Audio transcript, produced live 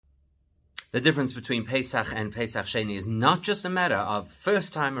The difference between Pesach and Pesach Sheni is not just a matter of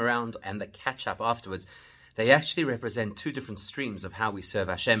first time around and the catch-up afterwards. They actually represent two different streams of how we serve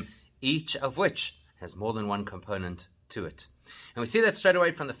Hashem, each of which has more than one component to it. And we see that straight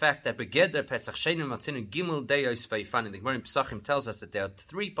away from the fact that Begeder Pesach Sheni Matzinu Gimel Deyos Veifan. The Gemara in Pesachim tells us that there are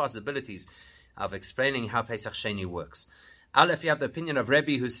three possibilities of explaining how Pesach Sheni works. Aleph, you have the opinion of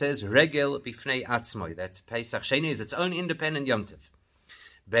Rebbe who says Regel Bifnei Atzmoi, that Pesach Sheni is its own independent Yom Tov.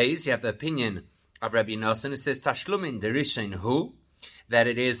 Beis, you have the opinion of Rabbi Nosson who says Tashlumin Derishin Hu, that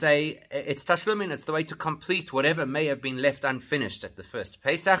it's Tashlumin, it's the way to complete whatever may have been left unfinished at the first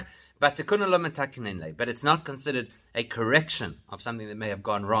Pesach, but it's not considered a correction of something that may have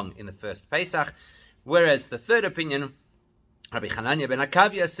gone wrong in the first Pesach. Whereas the third opinion, Rabbi Hanania ben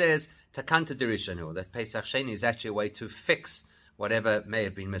Akavia, says Takanta Derishanu, that Pesach Sheni is actually a way to fix whatever may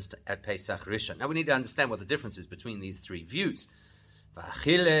have been missed at Pesach Rishon. Now we need to understand what the difference is between these three views. What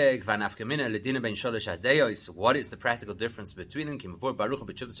is the practical difference between them?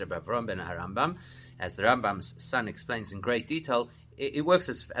 As the Rambam's son explains in great detail, it works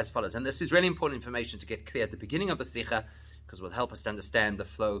as follows. And this is really important information to get clear at the beginning of the Sikha, because it will help us to understand the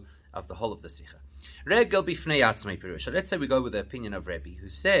flow of the whole of the Sikha. Let's say we go with the opinion of Rebbe, who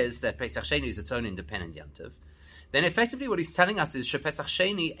says that Pesach Sheni is its own independent Yom Tov. Then effectively what he's telling us is Pesach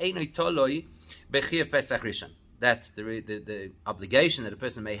Sheni einoi toloi b'chiyuv Pesach Rishon, that the obligation that a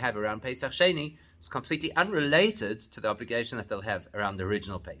person may have around Pesach Sheni is completely unrelated to the obligation that they'll have around the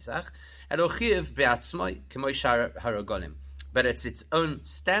original Pesach. But it's its own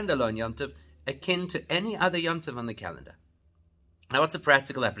standalone Yom Tov, akin to any other Yom Tov on the calendar. Now, what's the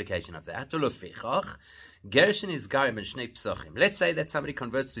practical application of that? Let's say that somebody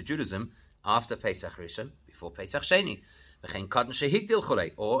converts to Judaism after Pesach Rishon, before Pesach Sheni,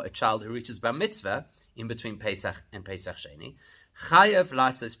 or a child who reaches Bar Mitzvah in between Pesach and Pesach Sheni, Chayav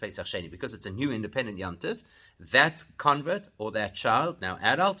Laisos Pesach Sheni, because it's a new independent Yom Tov, that convert or that child, now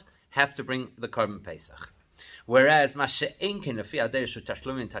adult, have to bring the Korban Pesach. Whereas whereas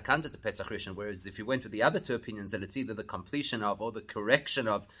if you went with the other two opinions, that it's either the completion of or the correction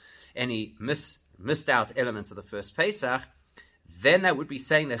of any missed out elements of the first Pesach, then that would be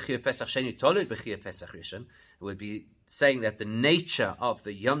saying that Chiyuv Pesach Sheni tolid b'Chiyuv Pesach Rishon. It would be saying that the nature of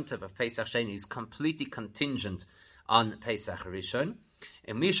the Yom Tov of Pesach Sheni is completely contingent on Pesach Rishon.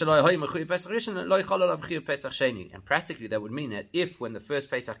 And practically that would mean that if when the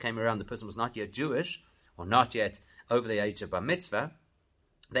first Pesach came around the person was not yet Jewish, or not yet over the age of Bar Mitzvah,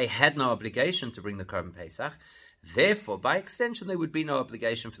 they had no obligation to bring the Korban Pesach. Therefore, by extension, there would be no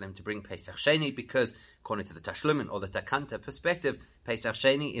obligation for them to bring Pesach Sheni, because according to the Tashlumin or the Takanta perspective, Pesach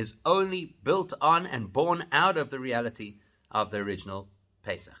Sheni is only built on and born out of the reality of the original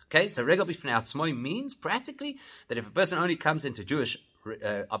Pesach. Okay, so Regel Bifnei Atzmoi means practically that if a person only comes into Jewish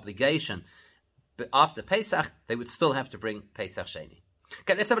obligation after Pesach, they would still have to bring Pesach Sheni.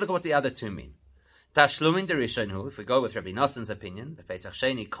 Okay, let's have a look at what the other two mean. Tashlumin Derishonu, if we go with Rabbi Nosson's opinion, the Pesach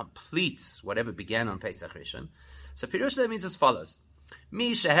Sheni completes whatever began on Pesach Rishon. So Pirush that means as follows.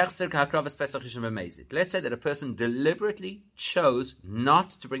 Let's say that a person deliberately chose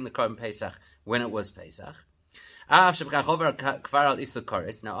not to bring the Korban Pesach when it was Pesach. Now obviously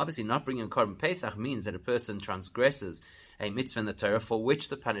not bringing a Korban Pesach means that a person transgresses a mitzvah in the Torah for which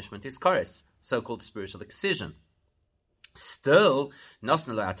the punishment is kores, so-called spiritual excision. Still,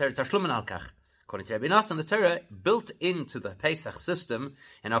 according to Rabbi Nosson, the Torah built into the Pesach system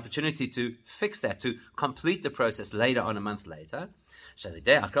an opportunity to fix that, to complete the process later on, a month later.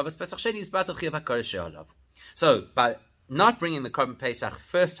 So by not bringing the Korban Pesach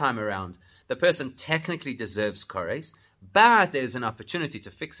first time around, the person technically deserves kores, but there's an opportunity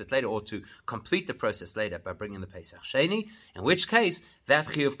to fix it later or to complete the process later by bringing the Pesach Sheni, in which case that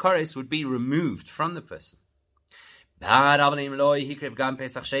chiyuv kores would be removed from the person. But let's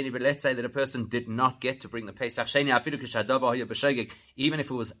say that a person did not get to bring the Pesach Sheni, even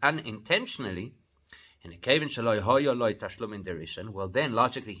if it was unintentionally, well then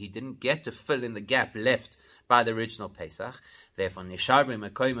logically he didn't get to fill in the gap left by the original Pesach. Therefore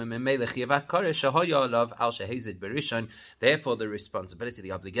the responsibility,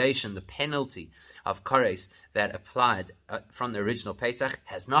 the obligation, the penalty of kores that applied from the original Pesach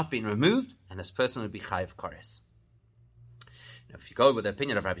has not been removed, and this person would be chayav kores. If you go with the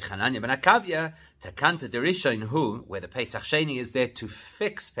opinion of Rabbi Hanania ben Akavia, Takanta Derishon Hu, where the Pesach Sheni is there to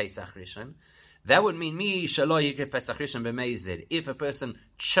fix Pesach Rishon, that would mean Pesach Rishon b'meizid. If a person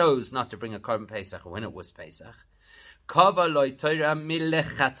chose not to bring a Korban Pesach when it was Pesach, well,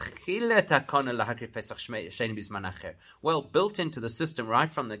 built into the system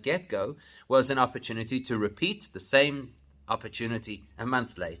right from the get-go was an opportunity to repeat the same opportunity a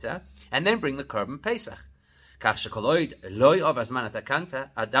month later, and then bring the Korban Pesach.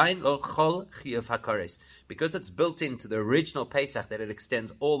 Because it's built into the original Pesach that it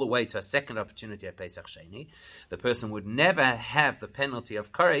extends all the way to a second opportunity at Pesach Sheni, the person would never have the penalty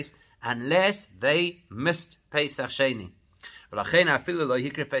of Kores unless they missed Pesach Sheni.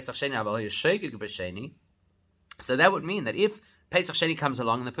 So that would mean that if Pesach Sheni comes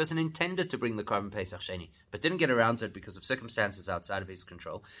along and the person intended to bring the Korban Pesach Sheni, but didn't get around to it because of circumstances outside of his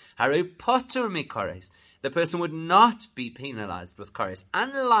control, the person would not be penalized with Kores,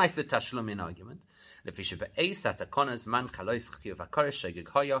 unlike the Tashlumin argument.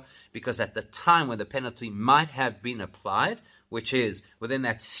 Because at the time when the penalty might have been applied, which is within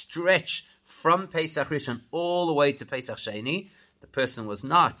that stretch from Pesach Rishon all the way to Pesach Sheni, the person was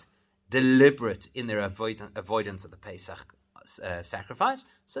not deliberate in their avoidance of the Pesach sacrifice,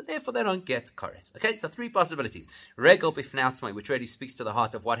 so therefore they don't get Kores. Okay, so three possibilities. Regel b'fnei, which really speaks to the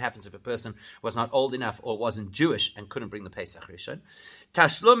heart of what happens if a person was not old enough or wasn't Jewish and couldn't bring the Pesach Rishon.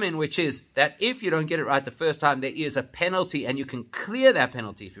 Tashlumin, which is that if you don't get it right the first time, there is a penalty, and you can clear that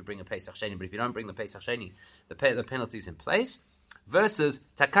penalty if you bring a Pesach Sheni, but if you don't bring the Pesach Sheni, the penalty is in place. Versus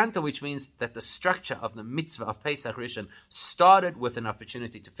Takanta, which means that the structure of the mitzvah of Pesach Rishon started with an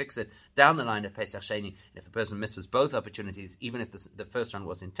opportunity to fix it down the line at Pesach Sheni. And if a person misses both opportunities, even if the first one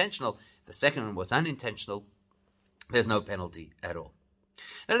was intentional, if the second one was unintentional, there's no penalty at all.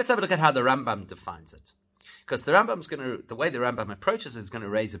 Now let's have a look at how the Rambam defines it. Because the way the Rambam approaches it is going to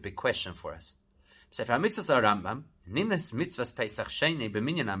raise a big question for us. Sefer HaMitzvos Rambam, Nimnes mitzvahs Pesach Sheni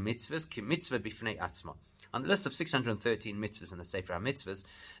b'minyan ha-mitzvahs ki mitzvah b'fnei atzma. On the list of 613 mitzvahs in the Sefer HaMitzvahs,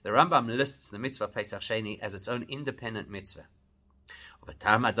 the Rambam lists the mitzvah Pesach Sheni as its own independent mitzvah.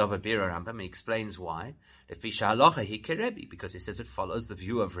 Rambam, he explains why. Because he says it follows the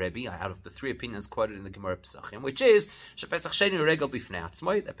view of Rebbe out of the three opinions quoted in the Gemara Pesachim, which is Pesach Sheni regel b'fnei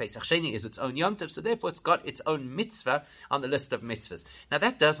atzmoi, that Pesach Sheni is its own Yom Tov, so therefore it's got its own mitzvah on the list of mitzvahs. Now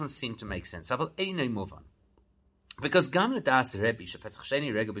that doesn't seem to make sense. I will move on. Because Gam l'das Rebbe Pesach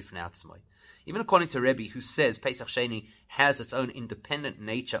Sheni regel b'fnei atzmoi, even according to Rebbe, who says Pesach Sheni has its own independent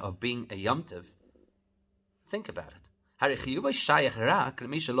nature of being a Yom Tov, think about it.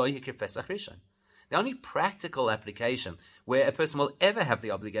 The only practical application where a person will ever have the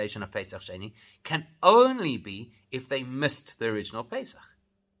obligation of Pesach Sheni can only be if they missed the original Pesach.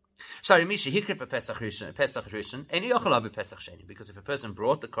 Because if a person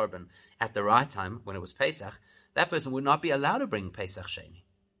brought the Korban at the right time, when it was Pesach, that person would not be allowed to bring Pesach Sheni.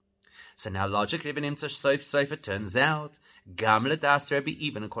 So now logically, it turns out, Gam l'das Rebbe,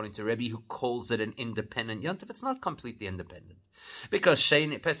 even according to Rebbe, who calls it an independent Yom Tov, it's not completely independent. Because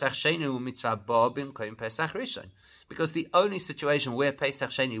Pesach Sheni mitzvah ba b'mkoim Pesach Rishon. Because the only situation where Pesach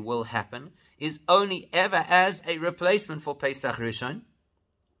Sheni will happen is only ever as a replacement for Pesach Rishon.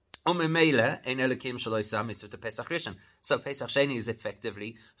 So Pesach Sheni is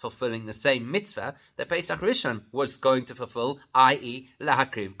effectively fulfilling the same mitzvah that Pesach Rishon was going to fulfill, i.e.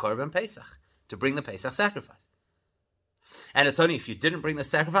 lahakriv korban Pesach, to bring the Pesach sacrifice. And it's only if you didn't bring the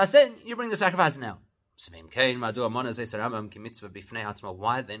sacrifice, then you bring the sacrifice now. Why then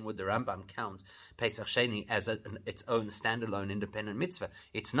would the Rambam count Pesach Sheni as its own standalone independent mitzvah?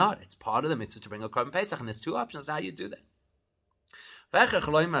 It's not. It's part of the mitzvah to bring a korban Pesach, and there's two options how you do that. So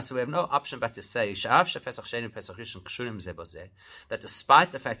we have no option but to say that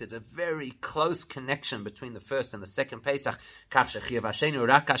despite the fact that there's a very close connection between the first and the second Pesach,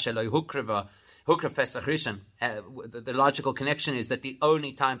 the logical connection is that the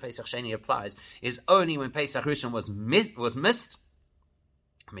only time Pesach Sheni applies is only when Pesach Rishon was missed.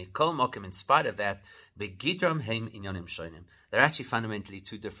 In spite of that, they're actually fundamentally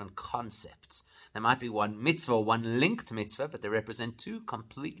two different concepts. There might be one mitzvah, one linked mitzvah, but they represent two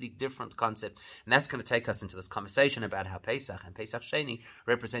completely different concepts. And that's going to take us into this conversation about how Pesach and Pesach Sheni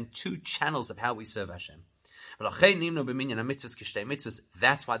represent two channels of how we serve Hashem. That's why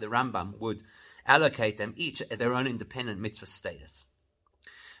the Rambam would allocate them each their own independent mitzvah status.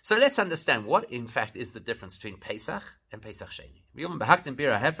 So let's understand what, in fact, is the difference between Pesach and Pesach Sheni.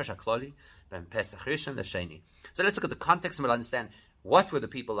 So let's look at the context and we'll understand what were the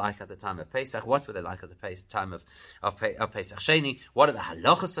people like at the time of Pesach, what were they like at the time of Pesach Sheni, what are the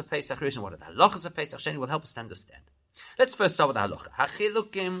halachas of Pesach Rishon, what are the halachas of Pesach Sheni, will help us to understand. Let's first start with the halacha.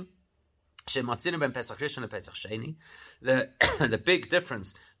 Hachilukim shematzinu ben Pesach Rishon and Pesach Sheni. The big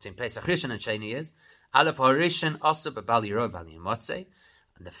difference between Pesach Rishon and Sheni is Aleph Harishan also b'bal yiro v'al yimotzei.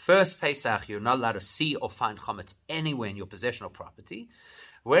 In the first Pesach, you're not allowed to see or find chametz anywhere in your possession or property,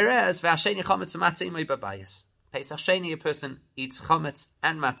 whereas v'asheni chametz u'matzei imay b'bayis. Pesach Sheni, a person eats chametz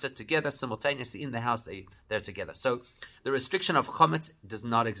and matzah together simultaneously in the house. They're together. So the restriction of chametz does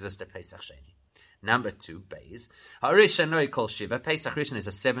not exist at Pesach Sheni. Number 2, Beis. Harishanoi kol shiva. Pesach Rishon is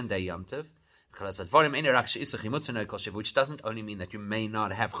a 7-day Yom Tov. Which doesn't only mean that you may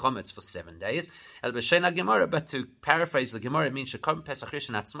not have chametz for 7 days. But to paraphrase the Gemara, it means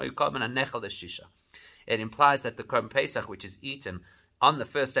it implies that the Korban Pesach, which is eaten on the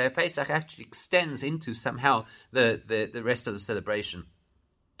first day of Pesach, actually extends into somehow the rest of the celebration,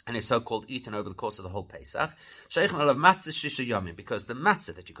 and is so-called eaten over the course of the whole Pesach. Because the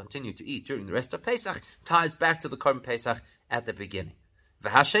matzah that you continue to eat during the rest of Pesach ties back to the Korban Pesach at the beginning.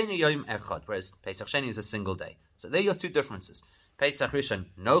 Whereas Pesach Sheni is a single day. So there are your two differences. Pesach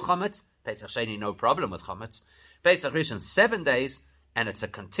Rishon, no chametz. Pesach Sheni, no problem with chametz. Pesach Rishon, 7 days, and it's a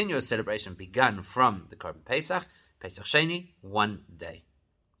continuous celebration begun from the Korban Pesach. Pesach Sheni, 1 day.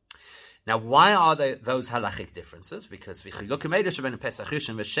 Now, why are there those halachic differences? Because the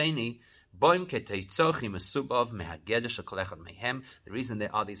reason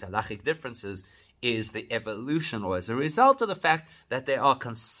there are these halachic differences is the evolution, or as a result of the fact that there are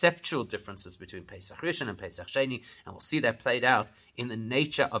conceptual differences between Pesach Rishon and Pesach Sheni, and we'll see that played out in the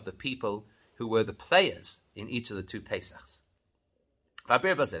nature of the people who were the players in each of the two Pesachs.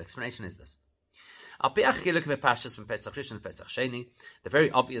 The explanation is this. From Pesach Rishon and Pesach Sheni, the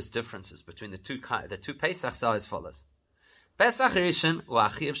very obvious differences between the two Pesachs are as follows. Pesach Rishon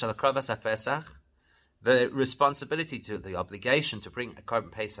u'achiv shel hakrovas haPesach, the responsibility to the obligation to bring a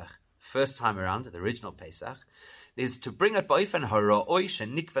Korban Pesach first time around, the original Pesach, is to bring it boifen hara'oi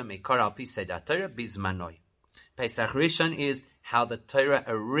shenikva mikor al pi seder Torah bizmanoi. Pesach Rishon is how the Torah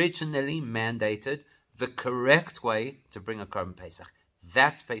originally mandated the correct way to bring a Korban Pesach.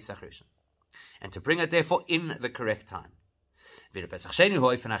 That's Pesach Rishon. And to bring it, therefore, in the correct time. Pesach Sheni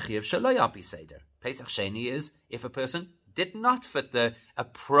is if a person did not fit the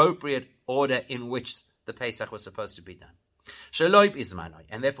appropriate order in which the Pesach was supposed to be done.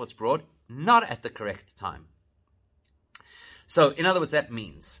 And therefore it's brought not at the correct time. So, in other words, that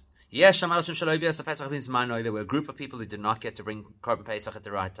means there were a group of people who did not get to bring Korban Pesach at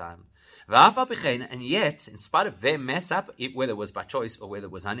the right time. And yet, in spite of their mess up, whether it was by choice or whether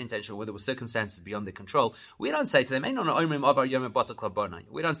it was unintentional, whether it was circumstances beyond their control, we don't say to them, we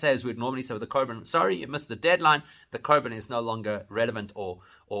don't say as we would normally say with the Korban, sorry, you missed the deadline, the Korban is no longer relevant or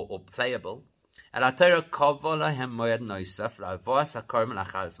playable. What's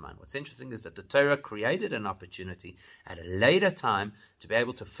interesting is that the Torah created an opportunity at a later time to be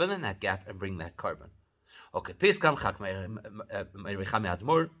able to fill in that gap and bring that Korban. Like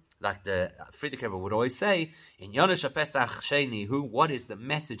the Friedrich Rebbe would always say, in Yonush Pesach Sheni, what is the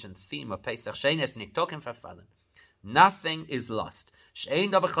message and theme of Pesach Sheni? Nothing is lost.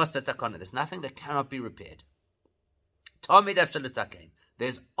 There's nothing that cannot be repaired.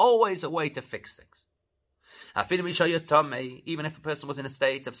 There's always a way to fix things. Even if a person was in a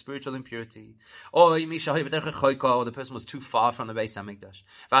state of spiritual impurity, or the person was too far from the Beis Hamikdash,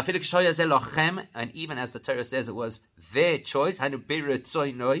 and even as the Torah says it was their choice,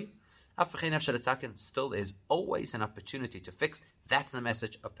 still there's always an opportunity to fix. That's the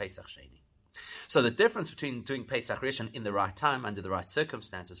message of Pesach Sheni. So the difference between doing Pesach Rishon in the right time, under the right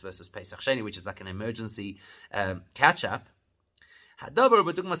circumstances, versus Pesach Sheni, which is like an emergency catch-up,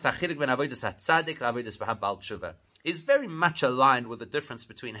 is very much aligned with the difference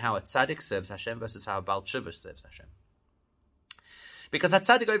between how a tzaddik serves Hashem versus how a Baal Tshuva serves Hashem. Because a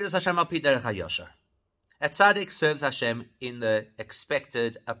tzaddik obedes Hashem al pi derech hayosher. A tzaddik serves Hashem in the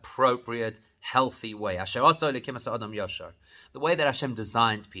expected, appropriate, healthy way. The way that Hashem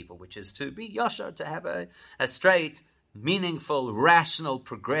designed people, which is to be yosher, to have a straight, meaningful, rational,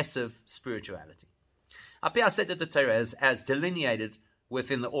 progressive spirituality. Apia said that the Torah is as delineated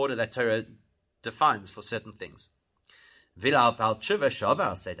within the order that Torah defines for certain things. V'la Baal Tshuva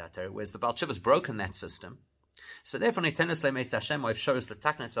shavar Seder Torah, whereas the Baal Tshuva has broken that system. So therefore, Nitenus lemeis Hashem oiv shows the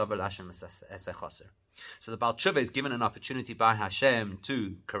taknes over Hashem esechoser. So the Baal Tshuva is given an opportunity by Hashem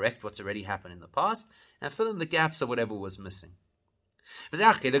to correct what's already happened in the past and fill in the gaps of whatever was missing.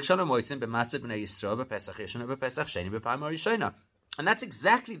 And that's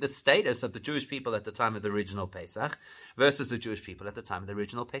exactly the status of the Jewish people at the time of the original Pesach versus the Jewish people at the time of the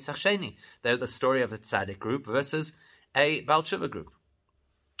original Pesach Sheni. They're the story of a tzaddik group versus a Baal Tshuva group.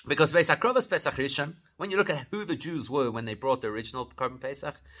 Because Pesach Rishon, when you look at who the Jews were when they brought the original Korban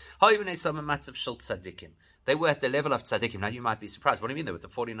Pesach, they were at the level of tzaddikim. Now you might be surprised. What do you mean they were at the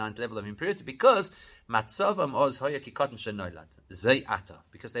 49th level of impurity? Because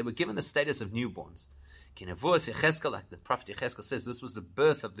because they were given the status of newborns. Kinevus Yecheskel, like the prophet Yecheskel says, this was the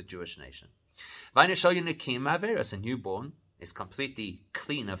birth of the Jewish nation. A newborn is completely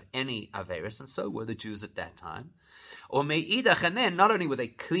clean of any Averis, and so were the Jews at that time. Or meidach, and then not only were they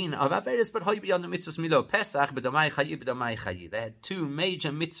clean of Averis, but beyond the mitzvahs milo Pesach, b'domai chayi. They had two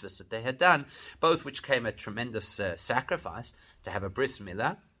major mitzvahs that they had done, both which came at tremendous sacrifice, to have a bris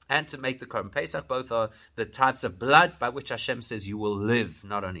milah and to make the Korban Pesach. Both are the types of blood by which Hashem says you will live,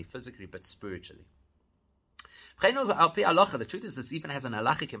 not only physically but spiritually. The truth is, this even has an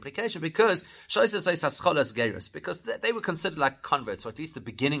halachic implication because they were considered like converts, or at least the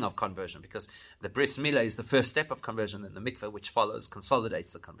beginning of conversion, because the bris milah is the first step of conversion, and the mikveh, which follows,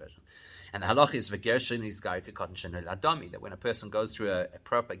 consolidates the conversion. And the halach is that when a person goes through a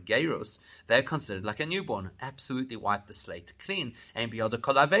proper gerus, they're considered like a newborn, absolutely wipe the slate clean. And beyond the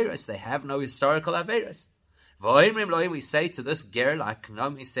kol averos, they have no historical averos. We say to this ger, like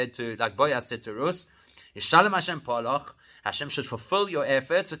Naomi said to, like Boaz said to Rus, Hashem should fulfill your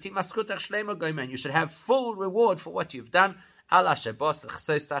efforts, and you should have full reward for what you've done, because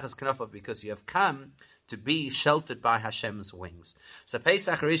you have come to be sheltered by Hashem's wings. So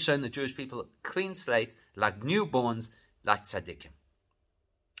Pesach Rishon, the Jewish people, clean slate, like newborns, like tzaddikim.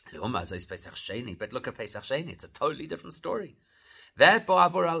 But look at Pesach Sheni, it's a totally different story. That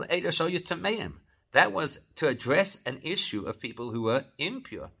was to address an issue of people who were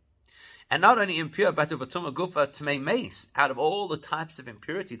impure. And not only impure, but out of all the types of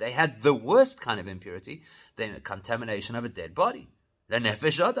impurity, they had the worst kind of impurity, the contamination of a dead body. The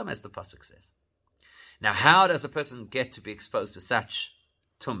nefesh adam, as the pasuk says. Now, how does a person get to be exposed to such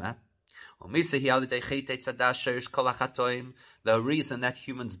tumah? The reason that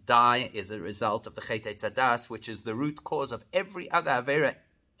humans die is a result of the chet tzadas, which is the root cause of every other avera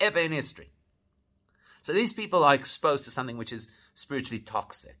ever in history. So these people are exposed to something which is spiritually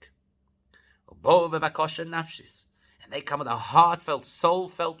toxic. And they come with a heartfelt,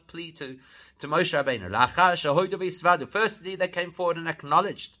 soul-felt plea to Moshe Rabbeinu. Firstly, they came forward and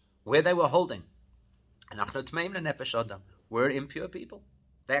acknowledged where they were holding. We're impure people.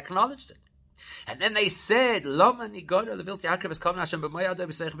 They acknowledged it. And then they said, why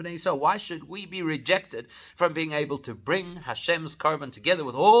should we be rejected from being able to bring Hashem's Korban together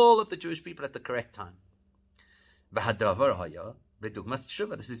with all of the Jewish people at the correct time?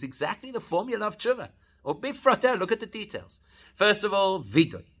 This is exactly the formula of tshuva. Or bifrater, look at the details. First of all,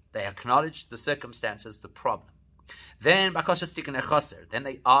 vidoy. They acknowledged the circumstances, the problem. Then, then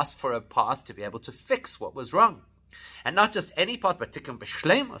they asked for a path to be able to fix what was wrong. And not just any path, but tikkun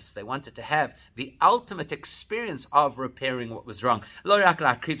b'shleimus. They wanted to have the ultimate experience of repairing what was wrong.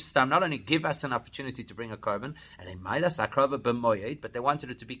 Not only give us an opportunity to bring a korban, but they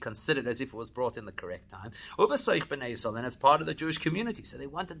wanted it to be considered as if it was brought in the correct time. And as part of the Jewish community. So they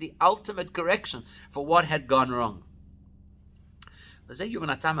wanted the ultimate correction for what had gone wrong. And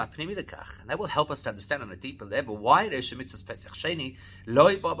that will help us to understand on a deeper level why it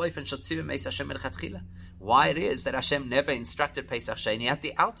is that Hashem never instructed Pesach Sheni at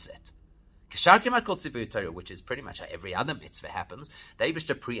the outset. Which is pretty much how every other mitzvah happens. The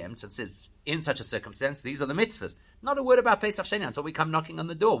Eibishter preempts and says, in such a circumstance, these are the mitzvahs. Not a word about Pesach Sheni until we come knocking on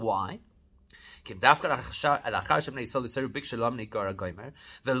the door. Why? The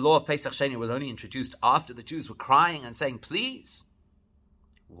law of Pesach Sheni was only introduced after the Jews were crying and saying, please.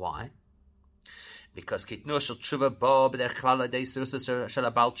 Why? Because because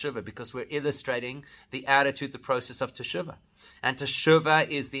we're illustrating the attitude, the process of teshuvah. And teshuvah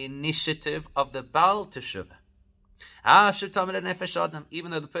is the initiative of the Baal teshuvah.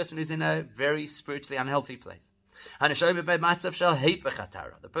 Even though the person is in a very spiritually unhealthy place.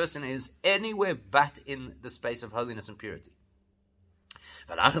 The person is anywhere but in the space of holiness and purity.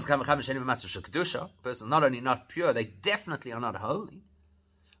 The person is not only not pure, they definitely are not holy.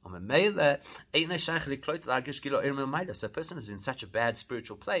 So a person is in such a bad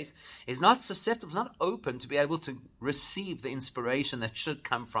spiritual place, is not susceptible, is not open to be able to receive the inspiration that should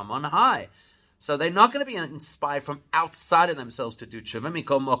come from on high. So they're not going to be inspired from outside of themselves to do tshuva. The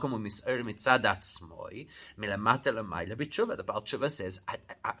Baal Tshuva says, I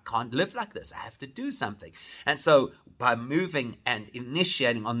can't live like this. I have to do something. And so by moving and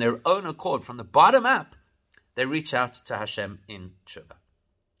initiating on their own accord from the bottom up, they reach out to Hashem in tshuva.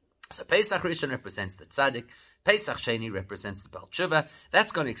 So Pesach Rishon represents the tzaddik, Pesach Sheni represents the Baal Tshuva.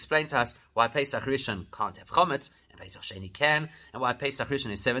 That's going to explain to us why Pesach Rishon can't have chometz, and Pesach Sheni can, and why Pesach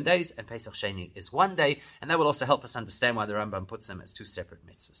Rishon is 7 days, and Pesach Sheni is 1 day, and that will also help us understand why the Rambam puts them as two separate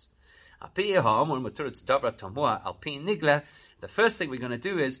mitzvahs. The first thing we're going to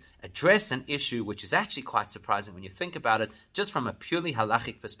do is address an issue which is actually quite surprising when you think about it, just from a purely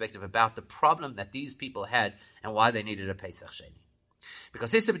halachic perspective, about the problem that these people had and why they needed a Pesach Sheni.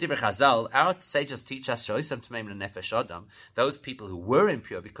 Because Chazal, our sages teach us those people who were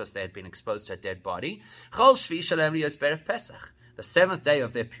impure because they had been exposed to a dead body, the seventh day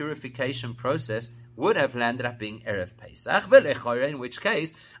of their purification process would have landed up being Erev Pesach, in which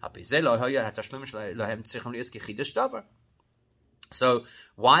case, so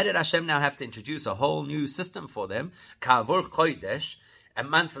why did Hashem now have to introduce a whole new system for them? A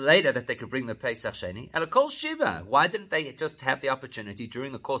month later that they could bring the Pesach Sheni. And a Kol Shiva. Why didn't they just have the opportunity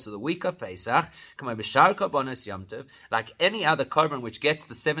during the course of the week of Pesach, like any other korban which gets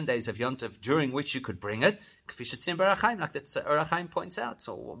the 7 days of Yom Tov during which you could bring it, like the Orach Chaim points out.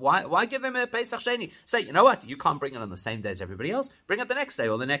 So why give them a Pesach Sheni? Say, you know what? You can't bring it on the same day as everybody else. Bring it the next day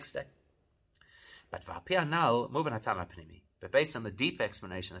or the next day. But But based on the deep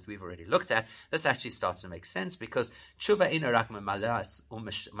explanation that we've already looked at, this actually starts to make sense, because tshuva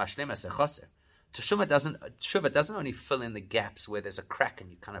doesn't only fill in the gaps where there's a crack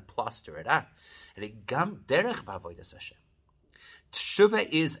and you kind of plaster it up. Tshuva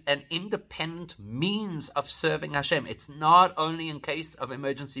is an independent means of serving Hashem. It's not only in case of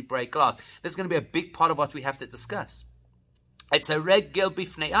emergency break glass. This is going to be a big part of what we have to discuss. It's a regel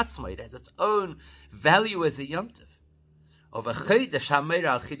bifnei atzmo. It has its own value as a Yom Tov. It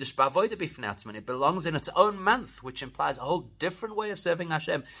belongs in its own month, which implies a whole different way of serving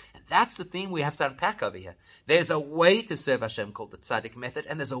Hashem. And that's the theme we have to unpack over here. There's a way to serve Hashem called the tzaddik method,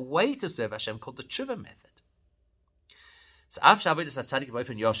 and there's a way to serve Hashem called the tshuva method. So, as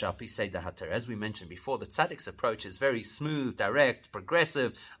we mentioned before, the tzaddik's approach is very smooth, direct,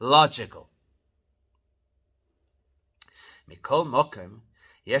 progressive, logical.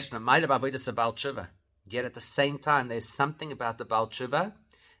 Yet at the same time, there's something about the Baal Tshuva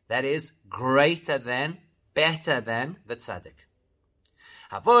that is greater than, better than the tzaddik.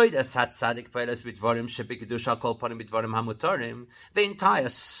 The entire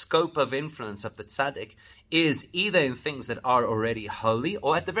scope of influence of the tzaddik is either in things that are already holy,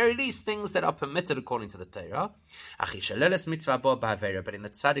 or at the very least things that are permitted according to the Torah. But in the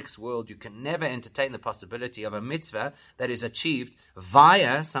tzaddik's world, you can never entertain the possibility of a mitzvah that is achieved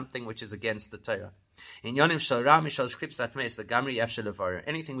via something which is against the Torah. In Yonim Shal Ra Mishal Shklip Satmeis, the Gamri Yafshel Levarer,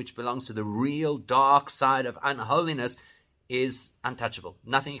 anything which belongs to the real dark side of unholiness is untouchable.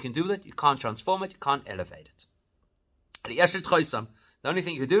 Nothing you can do with it, you can't transform it, you can't elevate it. The only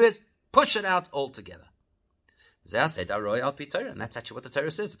thing you can do is push it out altogether. And that's actually what the Torah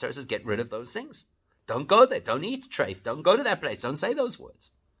says. The Torah says, get rid of those things. Don't go there, don't eat treif, don't go to that place, don't say those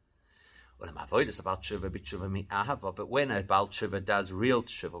words. But when a Baal Tshuva does real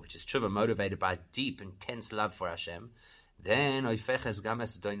Tshuva, which is Tshuva motivated by deep, intense love for Hashem, then that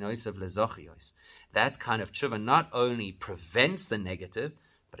kind of Tshuva not only prevents the negative,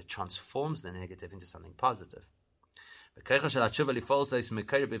 but it transforms the negative into something positive. The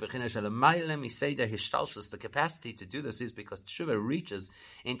capacity to do this is because Tshuva reaches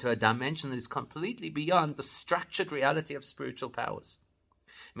into a dimension that is completely beyond the structured reality of spiritual powers.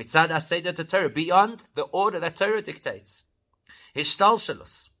 Mitzad Aseda to Torah, beyond the order that Torah dictates.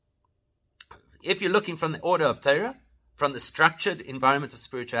 Hishtalshalus. If you're looking from the order of Torah, from the structured environment of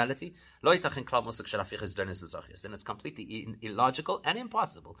spirituality, then it's completely illogical and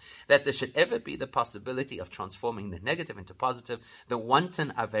impossible that there should ever be the possibility of transforming the negative into positive, the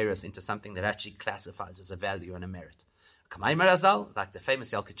wanton averos into something that actually classifies as a value and a merit. Like the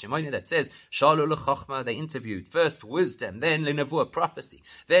famous Yalkut Shimoni that says, Shalu l'chochma, they interviewed first wisdom, then l'nevuah, prophecy,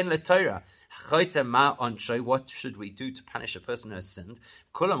 then l'Torah. What should we do to punish a person who has sinned?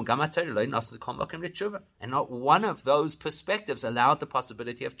 And not one of those perspectives allowed the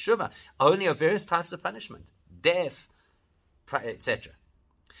possibility of tshuva, only of various types of punishment, death, etc.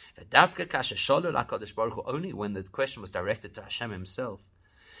 Only when the question was directed to Hashem himself,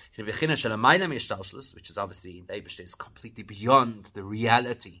 which is obviously is completely beyond the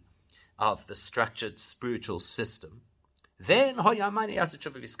reality of the structured spiritual system. Then there was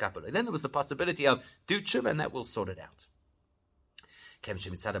the possibility of do tshuva and that will sort it out. Because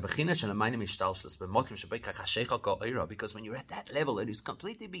when you're at that level, it is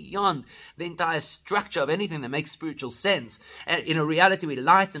completely beyond the entire structure of anything that makes spiritual sense. And in a reality where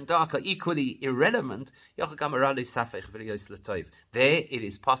light and dark are equally irrelevant, there it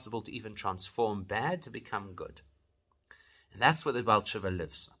is possible to even transform bad to become good. And that's where the Baal Tshuva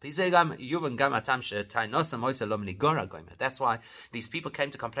lives. That's why these people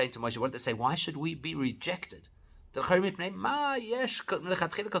came to complain to Moshe. What did they say? Why should we be rejected? You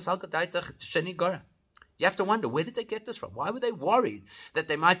have to wonder, where did they get this from? Why were they worried that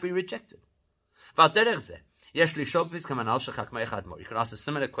they might be rejected? You can ask a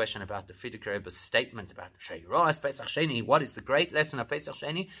similar question about the Frierdiker Rebbe's statement about Pesach Sheni. What is the great lesson of Pesach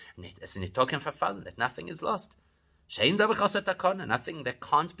Sheni? That nothing is lost. Nothing that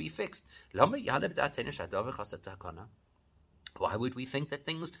can't be fixed. Why would we think that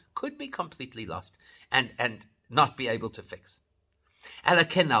things could be completely lost and not be able to fix?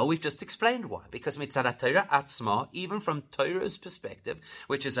 Now we've just explained why. Because mitzvah Torah atzma, even from Torah's perspective,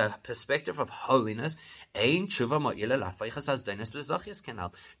 which is a perspective of holiness, Teshuvah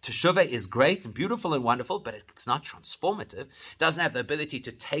is great and beautiful and wonderful, but it's not transformative. It doesn't have the ability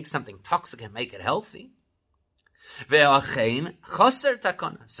to take something toxic and make it healthy. So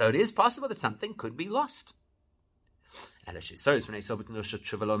it is possible that something could be lost. But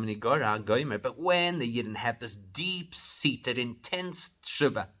when the Yidden have this deep-seated, intense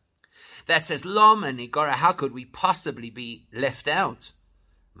tshuva that says, Loma Nigora, how could we possibly be left out?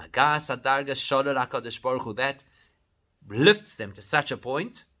 That lifts them to such a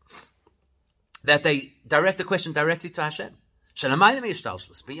point that they direct the question directly to Hashem.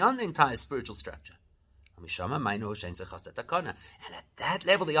 Beyond the entire spiritual structure. And at that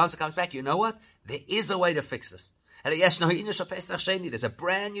level, the answer comes back, you know what? There is a way to fix this. There's a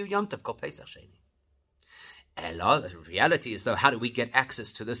brand new Yom Tov called Pesach Sheni. The reality is, though, how do we get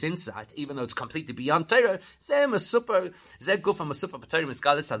access to this insight, even though it's completely beyond Torah?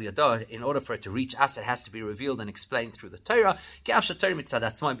 In order for it to reach us, it has to be revealed and explained through the Torah.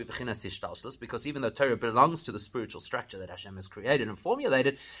 Because even though Torah belongs to the spiritual structure that Hashem has created and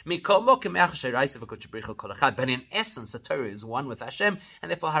formulated, but in essence, the Torah is one with Hashem,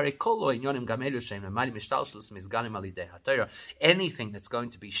 and therefore, anything that's going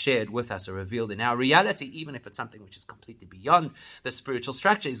to be shared with us or revealed in our reality, even if it's something which is completely beyond the spiritual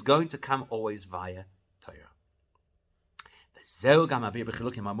structure, is going to come always via Torah.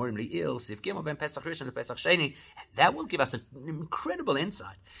 And that will give us an incredible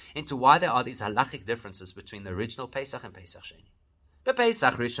insight into why there are these halachic differences between the original Pesach and Pesach Sheni. But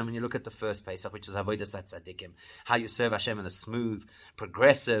Pesach Rishon, when you look at the first Pesach, which is Avodas Tzadikim, how you serve Hashem in a smooth,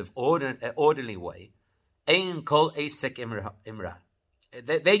 progressive, orderly way, Ein kol eisek imra.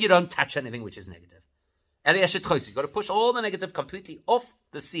 There you don't touch anything which is negative. You've got to push all the negative completely off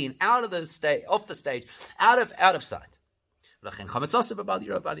the scene, out of the stage, off the stage, out of sight.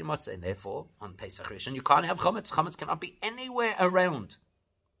 And therefore, on Pesach Rishon, you can't have chametz. Chametz cannot be anywhere around.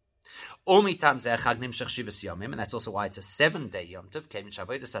 And that's also why it's a 7-day Yom Tov,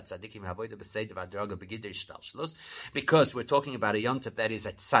 because we're talking about a Yom Tov that is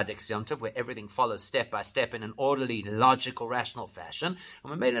a Tzaddik's Yom Tov, where everything follows step by step in an orderly, logical, rational fashion.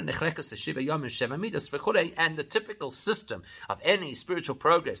 And the typical system of any spiritual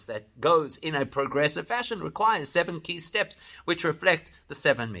progress that goes in a progressive fashion requires 7 key steps, which reflect the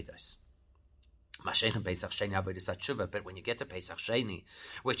 7 midos. But when you get to Pesach Sheni,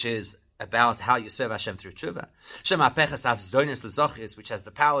 which is about how you serve Hashem through tshuva, which has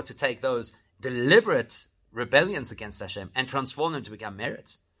the power to take those deliberate rebellions against Hashem and transform them to become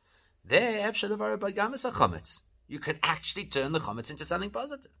merits, you can actually turn the chometz into something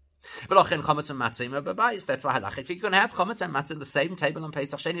positive. That's why halachically you can have chometz and matzah in the same table on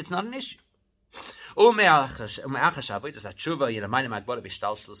Pesach Sheni. It's not an issue. And because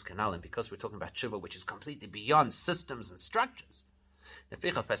we're talking about tshuva, which is completely beyond systems and structures, you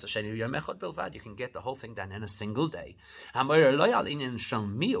can get the whole thing done in a single day.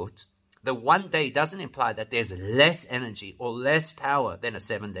 The one day doesn't imply that there's less energy or less power than a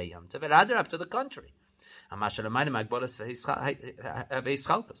 7-day Yom Tov. Rather, up to the contrary.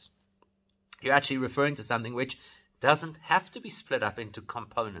 You're actually referring to something which doesn't have to be split up into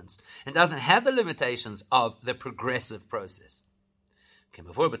components and doesn't have the limitations of the progressive process.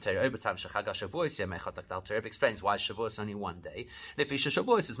 Explains why Shavuos is only one day. Because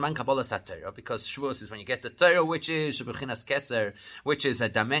Shavuos is when you get the Torah, which is Shebechinas Keser, which is a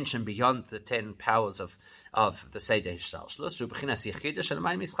dimension beyond the 10 powers of the Seder Shtalshlus,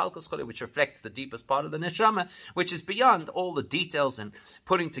 which reflects the deepest part of the Neshama, which is beyond all the details and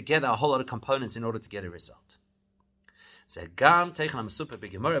putting together a whole lot of components in order to get a result. You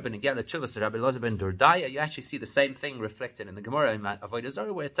actually see the same thing reflected in the Gemara in Avodah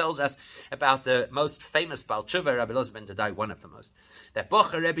Zarah, where it tells us about the most famous Baal Tshuva, Rabbi Elazar ben Dodai, one of the most. That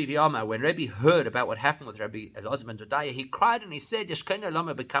Bocha Rebbe V'Yama, when Rebbe heard about what happened with Rabbi Elazar ben Dodai, he cried and he said,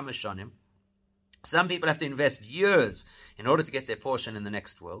 some people have to invest years in order to get their portion in the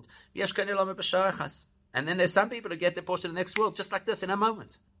next world. And then there's some people who get their portion in the next world just like this in a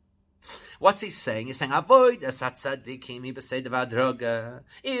moment. What's he saying? He's saying, avoid as tzaddikim b'seidav.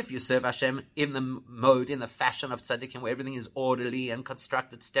 If you serve Hashem in the mode, in the fashion of tzaddikim, where everything is orderly and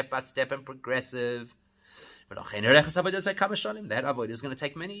constructed step by step and progressive, that avoid is going to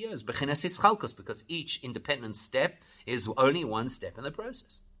take many years, because each independent step is only one step in the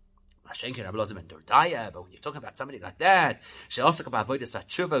process. But when you're talking about somebody like that,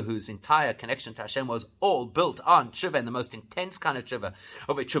 whose entire connection to Hashem was all built on tshuva, and the most intense kind of tshuva,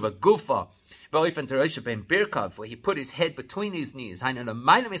 over tshuva gufa, where he put his head between his knees,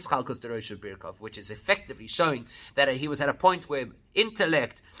 which is effectively showing that he was at a point where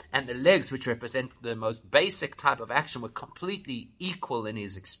intellect and the legs, which represent the most basic type of action, were completely equal in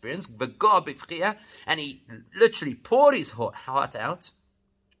his experience, and he literally poured his heart out.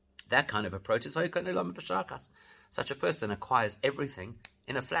 That kind of approach is such a person acquires everything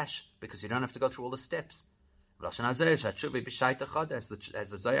in a flash because you don't have to go through all the steps. As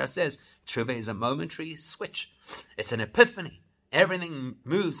the Zohar says, tshuva is a momentary switch. It's an epiphany. Everything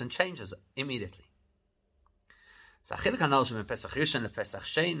moves and changes immediately. These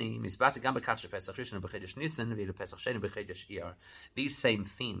same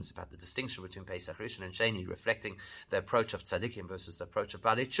themes about the distinction between Pesach Rishon and Sheni, reflecting the approach of Tzaddikim versus the approach of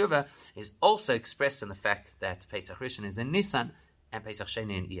Balei Tshuva, is also expressed in the fact that Pesach Rishon is in Nisan and Pesach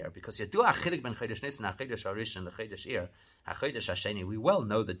Sheni in Iyar. Because Yadua Achilik ben Chodesh Nisan, Achodesh Rishon, and the Chodesh Iyar, Achodesh Sheni, we well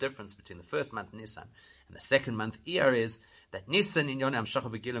know the difference between the first month Nisan and the second month Iyar is that Nisan in Yonah Amshacha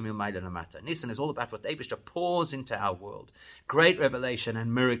v'Gilam Yilmayla Lamata. Nisan is all about what the Eibishter pours into our world. Great revelation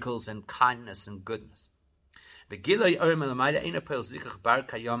and miracles and kindness and goodness. V'Giloi Orem Elamayla Eina Pel Zikach Bar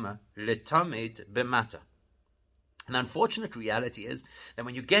Kayoma Letamid B'Mata. And the unfortunate reality is that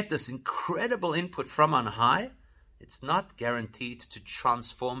when you get this incredible input from on high, it's not guaranteed to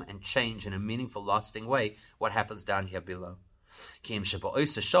transform and change in a meaningful, lasting way what happens down here below. It's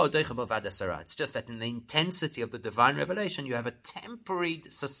just that in the intensity of the divine revelation, you have a temporary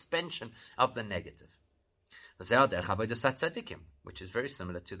suspension of the negative. Which is very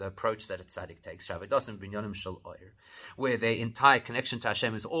similar to the approach that a tzaddik takes, where their entire connection to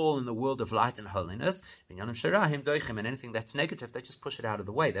Hashem is all in the world of light and holiness. And anything that's negative, they just push it out of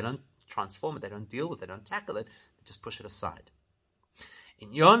the way. They don't transform it, they don't deal with it, they don't tackle it, they just push it aside.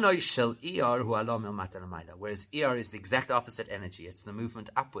 In Yonoi Shel Iyar Hu Alam El Mata L'Mayla, whereas Iyar is the exact opposite energy. It's the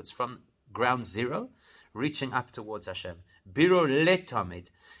movement upwards from ground zero, reaching up towards Hashem. Biro Letamid,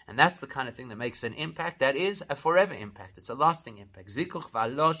 and that's the kind of thing that makes an impact. That is a forever impact. It's a lasting impact. Zikuch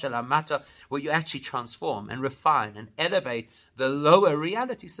V'Alo Shel Amata, where you actually transform and refine and elevate the lower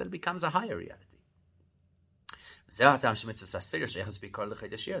reality so that it becomes a higher reality. That's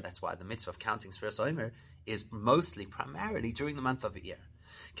why the mitzvah of counting Sfiras Omer is primarily during the month of Iyar.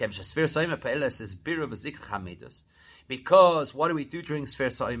 Because what do we do during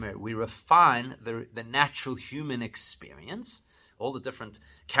Sfiras Omer? We refine the natural human experience, all the different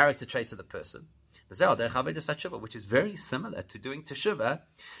character traits of the person, which is very similar to doing teshuvah,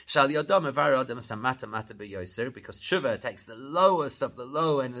 because teshuvah takes the lowest of the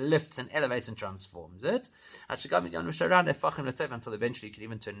low and lifts and elevates and transforms it, until eventually you can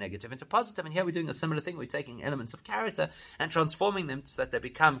even turn negative into positive. And here we're doing a similar thing. We're taking elements of character and transforming them so that they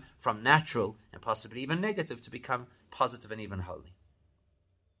become from natural and possibly even negative to become positive and even holy.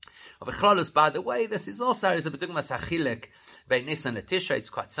 By the way, this is also a bedugmas hachilek by Nisan and Tishrei.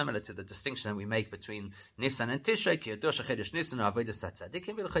 It's quite similar to the distinction that we make between Nisan and Tishrei.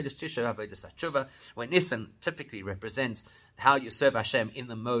 Where Nisan typically represents how you serve Hashem in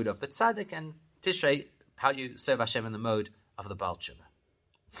the mode of the tzaddik, and Tishrei how you serve Hashem in the mode of the Baal Tshuva.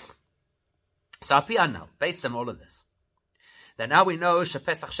 So based on all of this, that now we know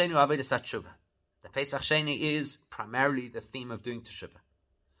Pesach Sheni Avodas Tshuva. The Pesach Sheni is primarily the theme of doing teshuvah.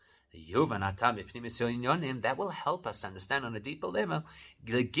 That will help us to understand on a deeper level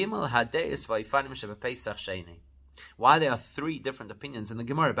why there are three different opinions in the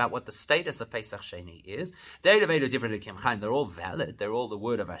Gemara about what the status of Pesach Sheni is. They're all valid. They're all the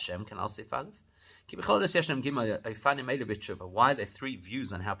word of Hashem. Why there are three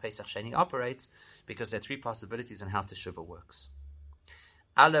views on how Pesach Sheni operates? Because there are three possibilities on how teshuvah works.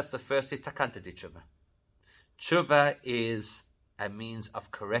 Aleph, the first is takanta di tshuva. Tshuva is a means of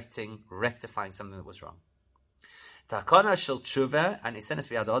rectifying something that was wrong. Takana shel tshuva and isenes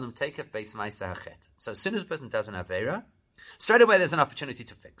v'yad adam takef beis ma'aseh hachet. So as soon as a person does an avera, straight away there's an opportunity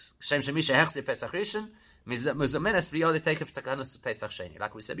to fix. Shem shemisha hechzi pesach rishon mizamenes v'yad takef takanas pesach sheni.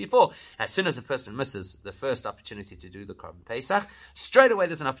 Like we said before, as soon as a person misses the first opportunity to do the korban pesach, straight away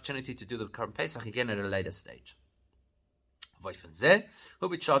there's an opportunity to do the korban pesach again at a later stage.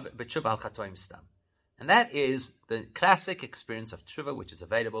 And that is the classic experience of tshuva, which is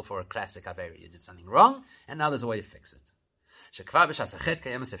available for a classic avera. You did something wrong, and now there's a way to fix it. The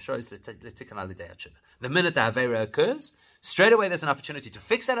minute the avera occurs, straight away there's an opportunity to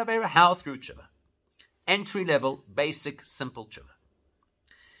fix that avera. How? Through tshuva. Entry level, basic, simple tshuva.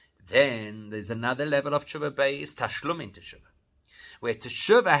 Then there's another level of tshuva based, tashlum in teshuva, where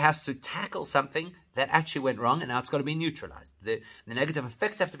teshuva has to tackle something that actually went wrong, and now it's got to be neutralized. The negative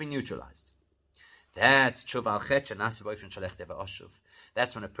effects have to be neutralized. That's tshuva al chet shenase b'ofen shalech deva oshuv.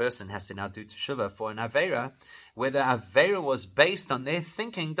 That's when a person has to now do teshuva for an avera, where the avera was based on their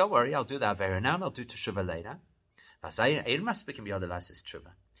thinking, don't worry, I'll do the avera now and I'll do teshuva later.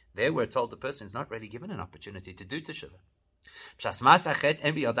 There we're told the person is not really given an opportunity to do teshuva. At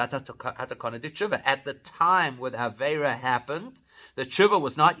the time where the avera happened, the tshuva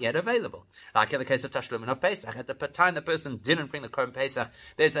was not yet available. Like in the case of Tashlumin of Pesach, at the time the person didn't bring the Korban Pesach,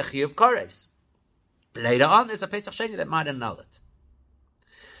 there's a chiyuv kores. Later on, there's a Pesach Sheni that might annul it.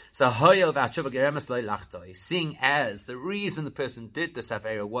 So, seeing as the reason the person did this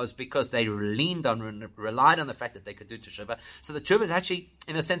avera was because they relied on the fact that they could do teshuva, so the teshuva is actually,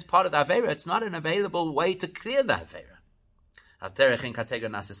 in a sense, part of the avera. It's not an available way to clear the avera.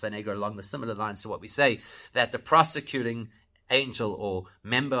 Along the similar lines to what we say, that the prosecuting angel or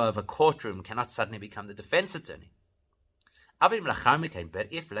member of a courtroom cannot suddenly become the defense attorney. But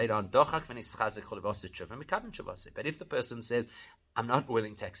if later on, but if the person says, I'm not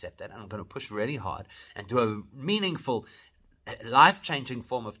willing to accept that, and I'm going to push really hard and do a meaningful, life-changing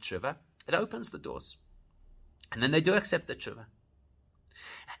form of tshuva, it opens the doors. And then they do accept the tshuva.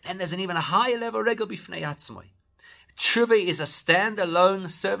 And then there's an even higher level regel b'fnei atzmoi. Tshuva is a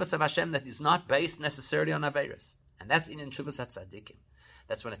standalone service of Hashem that is not based necessarily on averos. And that's in Tshuvas HaTzadikim.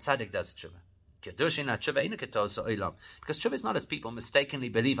 That's when a tzaddik does tshuva. Because tshuva is not, as people mistakenly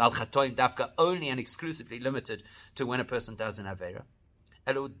believe, al chatoim dafka, only and exclusively limited to when a person does an avera.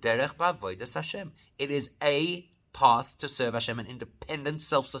 It is a path to serve Hashem, an independent,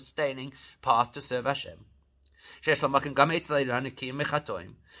 self-sustaining path to serve Hashem.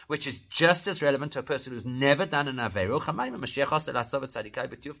 Which is just as relevant to a person who's never done an avera.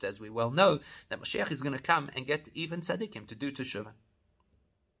 As we well know, that Mashiach is going to come and get even tzaddikim to do teshuva.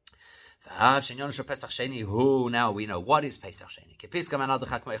 Now we know what is Pesach Sheni.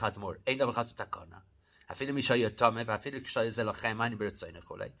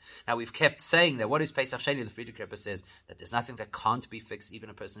 Now we've kept saying that what is Pesach Sheni. The Friedrich Rebbe says that there's nothing that can't be fixed, even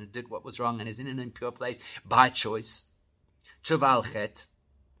a person who did what was wrong and is in an impure place by choice. Tshuva al chet,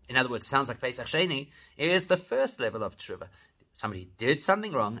 in other words, sounds like Pesach Sheni is the first level of tshuva. Somebody did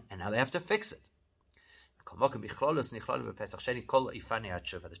something wrong and now they have to fix it. The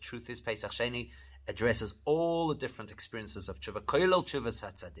truth is, Pesach Sheni addresses all the different experiences of tshuva.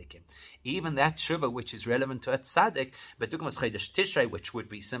 Even that tshuva which is relevant to a tzaddik, bedugmas Chodesh Tishrei, which would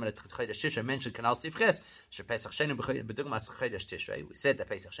be similar to Chodesh Tishrei mentioned Kanal Sivches, Pesach Sheni bedugmas Chodesh Tishrei. We said that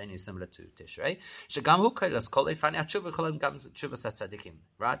Pesach Sheni is similar to Tishrei.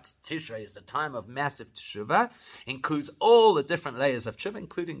 Right? Tishrei is the time of massive tshuva, includes all the different layers of tshuva,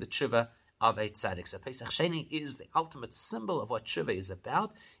 including the tshuva of a tzaddik. So Pesach Sheni is the ultimate symbol of what tshuva is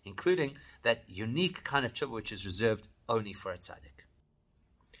about, including that unique kind of tshuva which is reserved only for a tzaddik.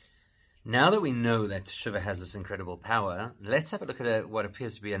 Now that we know that tshuva has this incredible power, let's have a look at what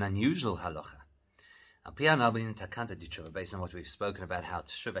appears to be an unusual halacha. Based on what we've spoken about, how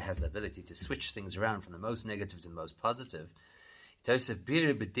tshuva has the ability to switch things around from the most negative to the most positive,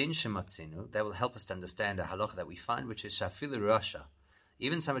 that will help us to understand a halacha that we find, which is shafilu rasha,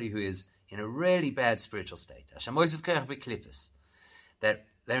 even somebody who is in a really bad spiritual state, that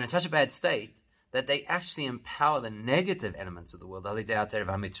they're in such a bad state that they actually empower the negative elements of the world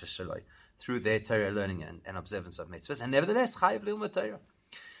through their Torah learning and observance of mitzvahs, and nevertheless,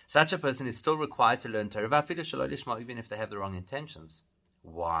 such a person is still required to learn Torah, even if they have the wrong intentions.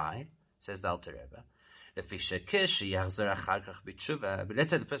 Why? Says the Alter Rebbe. But let's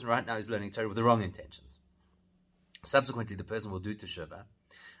say the person right now is learning Torah with the wrong intentions. Subsequently, the person will do teshuva.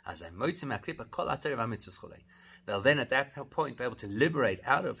 They'll then at that point be able to liberate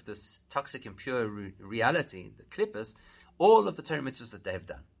out of this toxic, impure reality, the klippas, all of the Torah mitzvahs that they have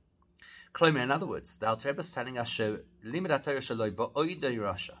done. In other words, the Alter Rebbe is telling us the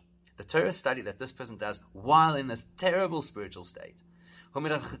Torah study that this person does while in this terrible spiritual state. We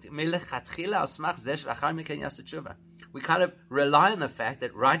kind of rely on the fact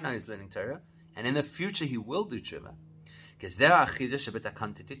that right now he's learning Torah, and in the future he will do tshuva. That's the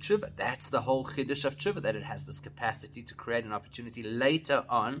whole chiddush of tshuva, that it has this capacity to create an opportunity later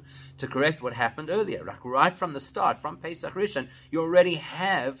on to correct what happened earlier. Like right from the start, from Pesach Rishon, you already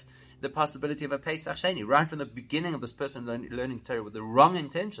have the possibility of a Pesach Sheni. Right from the beginning of this person learning Torah with the wrong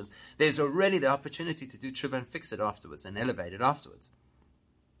intentions, there's already the opportunity to do tshuva and fix it afterwards and elevate it afterwards.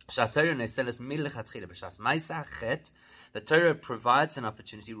 The Torah provides an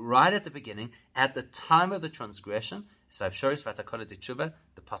opportunity right at the beginning, at the time of the transgression, the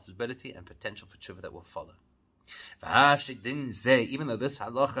possibility and potential for tshuva that will follow. Even though this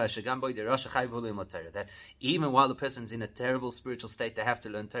halacha that even while the person's in a terrible spiritual state, they have to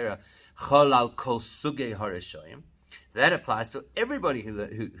learn Torah, that applies to everybody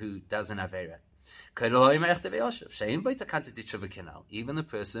who does an avera. Even the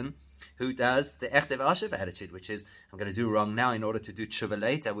person who does the Echtev Ashev attitude, which is, I'm going to do wrong now in order to do tshuva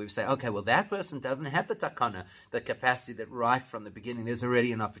later, we say, okay, well, that person doesn't have the takana, the capacity that right from the beginning, there's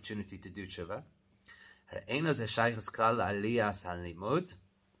already an opportunity to do tshuva.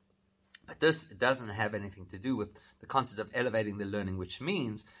 But this doesn't have anything to do with the concept of elevating the learning, which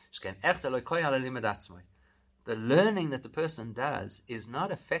means the learning that the person does is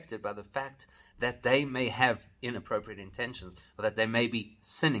not affected by the fact that they may have inappropriate intentions or that they may be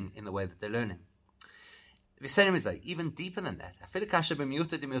sinning in the way that they're learning. Even deeper than that,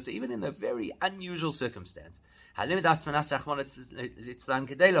 even in the very unusual circumstance, let's say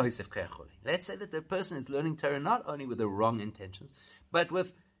that the person is learning Torah not only with the wrong intentions, but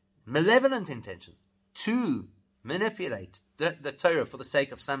with malevolent intentions to manipulate the Torah for the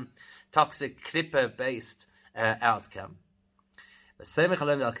sake of some toxic, klippa-based outcome. And the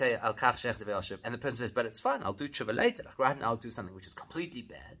person says, but it's fine, I'll do tshuva later. Like right now, I'll do something which is completely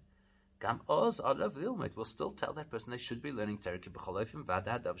bad. We'll still tell that person they should be learning Torah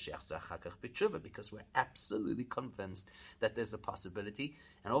because we're absolutely convinced that there's a possibility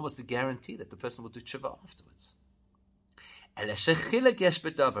and almost a guarantee that the person will do tshuva afterwards.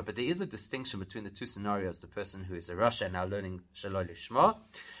 But there is a distinction between the two scenarios: the person who is a Rasha and now learning Shaloi Lishma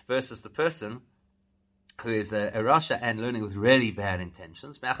versus the person who is a Rasha and learning with really bad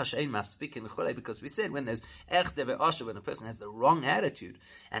intentions. Because we said when there's Echtev Ashev, when a person has the wrong attitude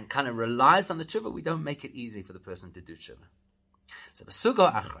and kind of relies on the tshuva, we don't make it easy for the person to do tshuva. So let's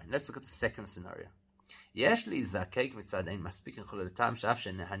look at the second scenario.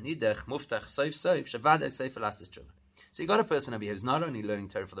 So you got a person over here who's not only learning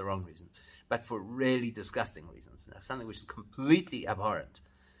Torah for the wrong reason, but for really disgusting reasons, something which is completely abhorrent.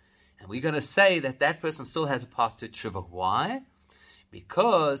 And we're going to say that that person still has a path to tshuva. Why?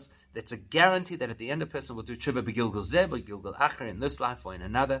 Because it's a guarantee that at the end a person will do tshuva begilgal zeh, begilgal acher, in this life or in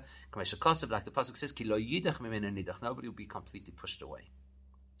another. Like the pasuk says, ki lo yidach mimena nidach. Nobody will be completely pushed away.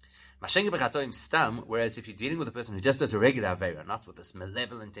 Whereas if you're dealing with a person who just does a regular avera, not with this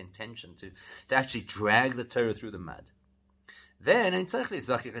malevolent intention to actually drag the Torah through the mud, then we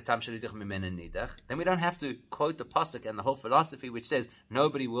don't have to quote the pasuk and the whole philosophy which says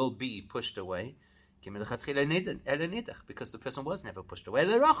nobody will be pushed away, because the person was never pushed away.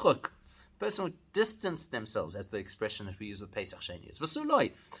 The person would distance themselves, as the expression that we use with Pesach Sheni is.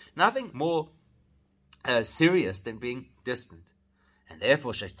 Nothing more serious than being distant. And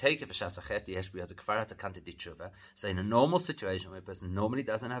therefore, so in a normal situation where a person normally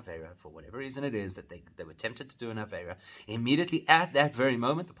does an avera, for whatever reason it is that they were tempted to do an avera, immediately at that very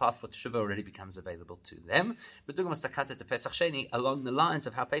moment, the path for teshuva already becomes available to them. But along the lines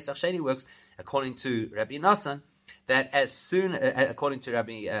of how Pesach Sheni works, according to Rabbi Nassan, that as soon, according to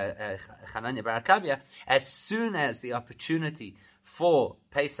Rabbi Chananya Bar Akabia, as soon as the opportunity for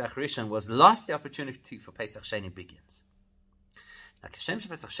Pesach Rishon was lost, the opportunity for Pesach Sheni begins. We've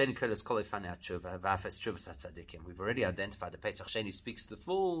already identified that Pesach Sheni speaks to the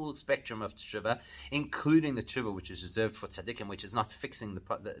full spectrum of tshuva, including the tshuva which is reserved for tzaddikim, which is not fixing the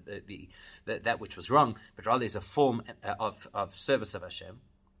that which was wrong, but rather is a form of service of Hashem.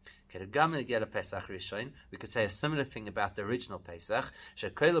 We could say a similar thing about the original Pesach,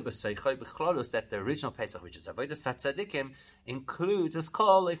 that the original Pesach, which is Avodas HaTzadikim, includes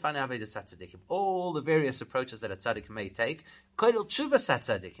all the various approaches that a tzaddik may take,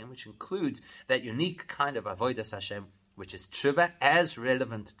 which includes that unique kind of Avodas Hashem, which is tshuva, as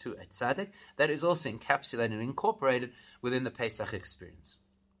relevant to a tzaddik, that is also encapsulated and incorporated within the Pesach experience.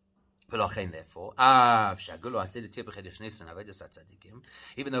 Therefore,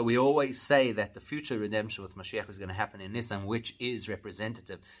 even though we always say that the future redemption with Mashiach is going to happen in Nisan, which is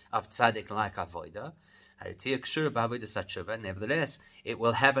representative of tzaddik like avodah, nevertheless, it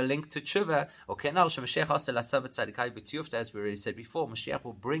will have a link to tshuva. As we already said before, Mashiach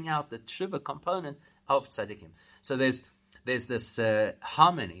will bring out the tshuva component of tzaddikim. So there's this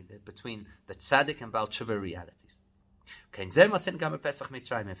harmony between the tzaddik and Baal tshuva realities. In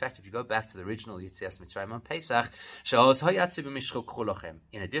fact, if you go back to the original Yetzias Mitzrayim on Pesach,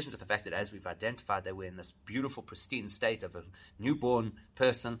 in addition to the fact that as we've identified they were in this beautiful, pristine state of a newborn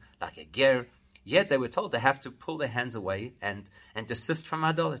person, like a ger, yet they were told they have to pull their hands away and desist from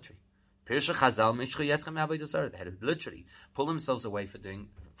idolatry. They had to literally pull themselves away from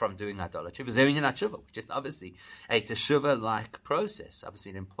doing idolatry, which is obviously a teshuva-like process.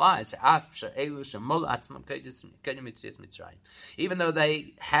 Obviously, it implies even though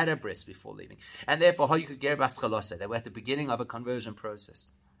they had a bris before leaving, and therefore they were at the beginning of a conversion process.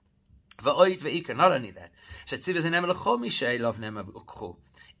 Not only that,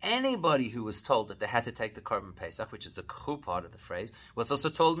 anybody who was told that they had to take the Korban Pesach, which is the K'chu part of the phrase, was also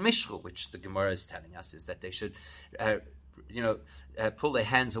told Mishchu, which the Gemara is telling us is that they should, pull their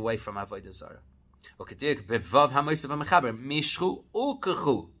hands away from Avodah Zarah. Mishchu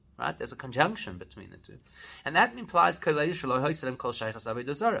u'K'chu. Right? There's a conjunction between the two. And that implies Moshe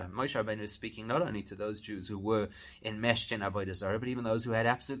Rabbeinu is speaking not only to those Jews who were enmeshed in Avodah Zarah, but even those who had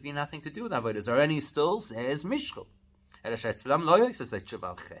absolutely nothing to do with Avodah Zarah. And he still says Mishchu.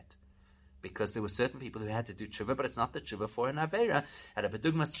 Because there were certain people who had to do tshuva, but it's not the tshuva for an avera.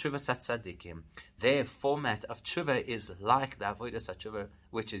 Their format of tshuva is like the avodas tshuva,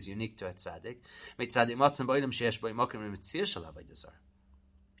 which is unique to a tzaddik.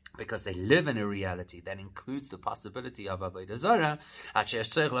 Because they live in a reality that includes the possibility of avodah zarah, and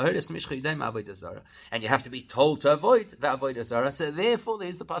you have to be told to avoid the avodah zarah. So therefore, there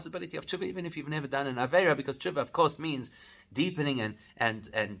is the possibility of tshuva, even if you've never done an avera, because tshuva, of course, means deepening and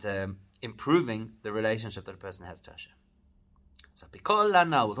improving the relationship that a person has to Hashem. So, with all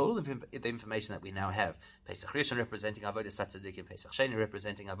of the information that we now have, Pesach Rishon representing Avodas Tzadikim, Pesach Sheni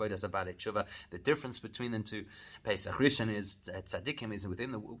representing Avodas Balei Tshuva, the difference between the two, Pesach Rishon is Tzadikim is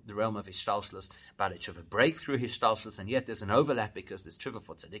within the realm of Hishtalshlus, Balei Tshuva break through Hishtalshlus, and yet there's an overlap because there's Tshuva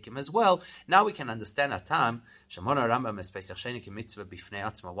for Tzadikim as well. Now we can understand at time, Shemona Rambam as Pesach Sheni ki mitzvah bifnei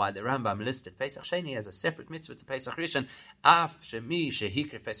atzma, why the Rambam listed Pesach Sheni as a separate mitzvah to Pesach Rishon, af shemi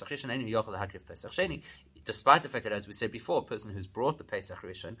shehikriv Pesach Rishon, enu yochel hakriv Pesach Sheni. Despite the fact that, as we said before, a person who's brought the Pesach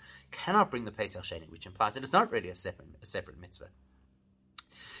Rishon cannot bring the Pesach Sheni, which implies that it's not really a separate mitzvah.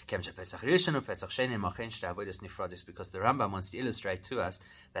 Because the Rambam wants to illustrate to us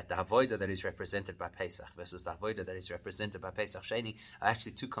that the avodah that is represented by Pesach versus the avodah that is represented by Pesach Sheni are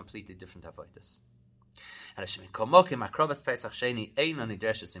actually two completely different avodas.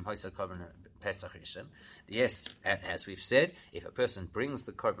 Yes, as we've said, if a person brings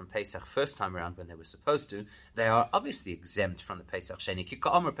the Korban Pesach first time around when they were supposed to, they are obviously exempt from the Pesach Sheni.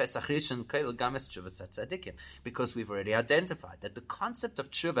 Because we've already identified that the concept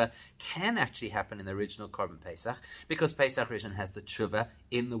of tshuva can actually happen in the original Korban Pesach, because Pesach Rishon has the tshuva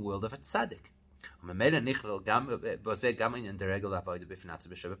in the world of a tzaddik. Which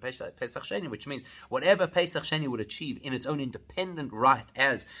means whatever Pesach Sheni would achieve in its own independent right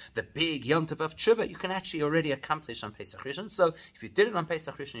as the big Yom Tov of Tshuva, you can actually already accomplish on Pesach Rishon. So if you did it on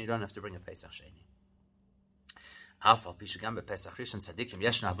Pesach Rishon, you don't have to bring a Pesach Sheni.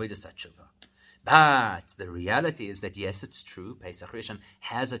 But the reality is that yes, it's true, Pesach Rishon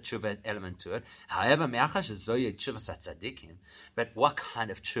has a tshuva element to it. However, but what kind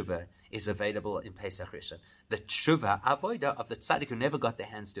of tshuva is available in Pesach Rishon? The tshuva avoida of the tzaddik who never got their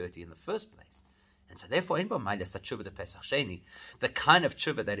hands dirty in the first place. And so therefore, in B'maylas tshuva to Pesach Sheni, the kind of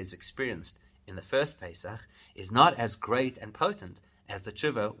tshuva that is experienced in the first Pesach is not as great and potent as the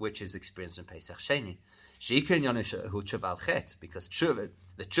tshuva which is experienced in Pesach Sheni. Because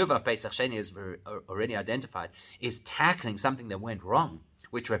the tshuva of Pesach Sheni is already identified, is tackling something that went wrong,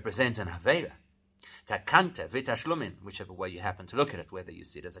 which represents an avera. Takanta v'tashlumin, whichever way you happen to look at it, whether you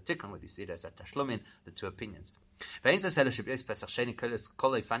see it as a tikkun, whether you see it as a tashlumin, the two opinions. And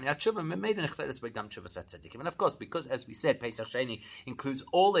of course, because as we said, Pesach Sheni includes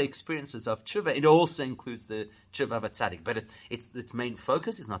all the experiences of tshuva, it also includes the tshuva of a tzaddik. But its main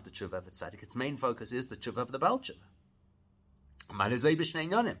focus is not the tshuva of a tzaddik. Its main focus is the tshuva of the Baal tshuva.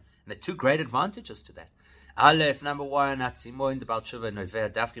 And there are two great advantages to that. Aleph, number one,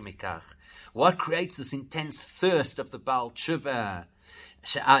 what creates this intense thirst of the Baal Tshuva?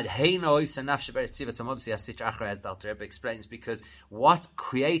 As the Alter Rebbe explains, because what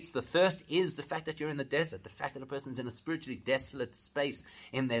creates the thirst is the fact that you're in the desert, the fact that a person's in a spiritually desolate space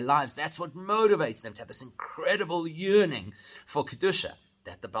in their lives. That's what motivates them to have this incredible yearning for Kedusha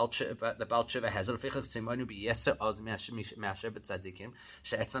that the Baal Tshuva has. That's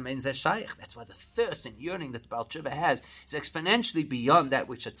why the thirst and yearning that the Baal Tshuva has is exponentially beyond that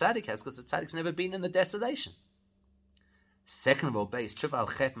which a tzaddik has, because the tzaddik's never been in the desolation. Second of all, based tshuva al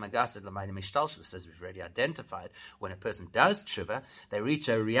chet magased l'mayim mishtalshlus, as we've already identified, when a person does tshuva, they reach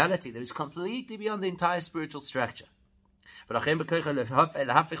a reality that is completely beyond the entire spiritual structure.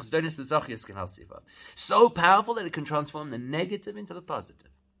 So powerful that it can transform the negative into the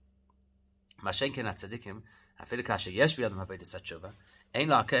positive. Whereas when a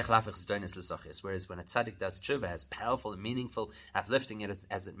tzaddik does tshuva, as powerful and meaningful, uplifting it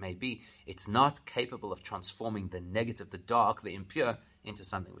as it may be, it's not capable of transforming the negative, the dark, the impure, into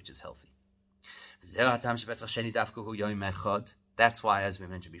something which is healthy. That's why, as we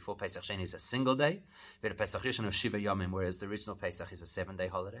mentioned before, Pesach Sheni is a single day, whereas the original Pesach is a 7-day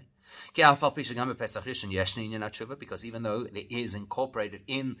holiday. Because even though there is incorporated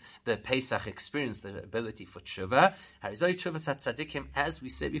in the Pesach experience the ability for tshuva, as we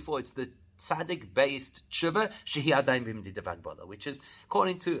said before, it's the tzaddik-based tshuva, which is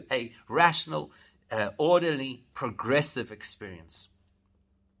according to a rational, orderly, progressive experience.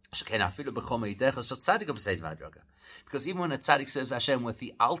 Because even when a tzaddik serves Hashem with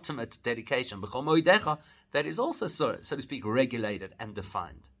the ultimate dedication, that is also, so to speak, regulated and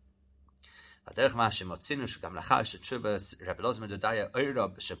defined. Look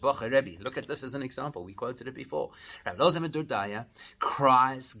at this as an example. We quoted it before. Rabbi Elazar ben Dordaya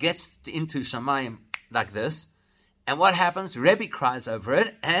cries, gets into Shamayim like this, and what happens? Rebbe cries over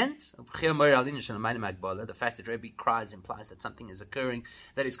it, and the fact that Rebbe cries implies that something is occurring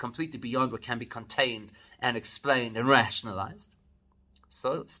that is completely beyond what can be contained and explained and rationalized.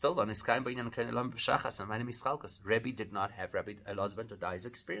 So, still on his Rebbe did not have Rabbi Elazar ben Dordaya's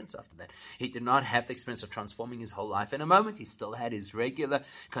experience after that. He did not have the experience of transforming his whole life in a moment. He still had his regular,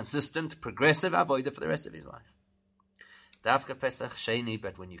 consistent, progressive avodah for the rest of his life. Davka Pesach Sheni,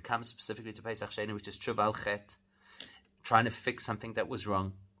 but when you come specifically to Pesach Sheni, which is Tshuva al Chet, trying to fix something that was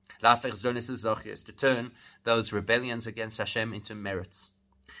wrong, to turn those rebellions against Hashem into merits.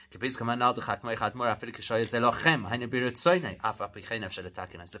 As the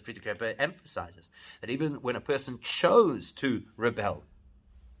Frierdiker Rebbe emphasizes, that even when a person chose to rebel,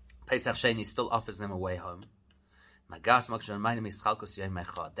 Pesach Sheni still offers them a way home. That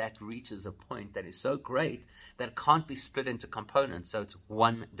reaches a point that is so great that it can't be split into components. So it's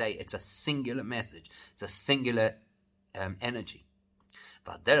one day, it's a singular message, it's a singular energy.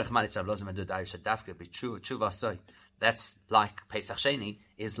 That's like Pesach Sheni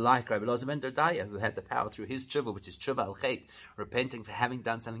is like Rabbi Elazar ben Dordaya, who had the power through his tshuva, which is tshuva al chet, repenting for having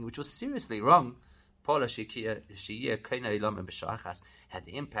done something which was seriously wrong. Had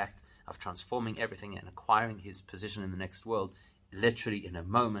the impact of transforming everything and acquiring his position in the next world, literally in a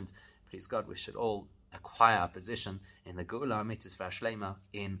moment. Please God, we should all acquire our position in the Geula Mitzvah Shlema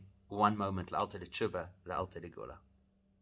in one moment. La'alta de tshuva, la'alta de Geula.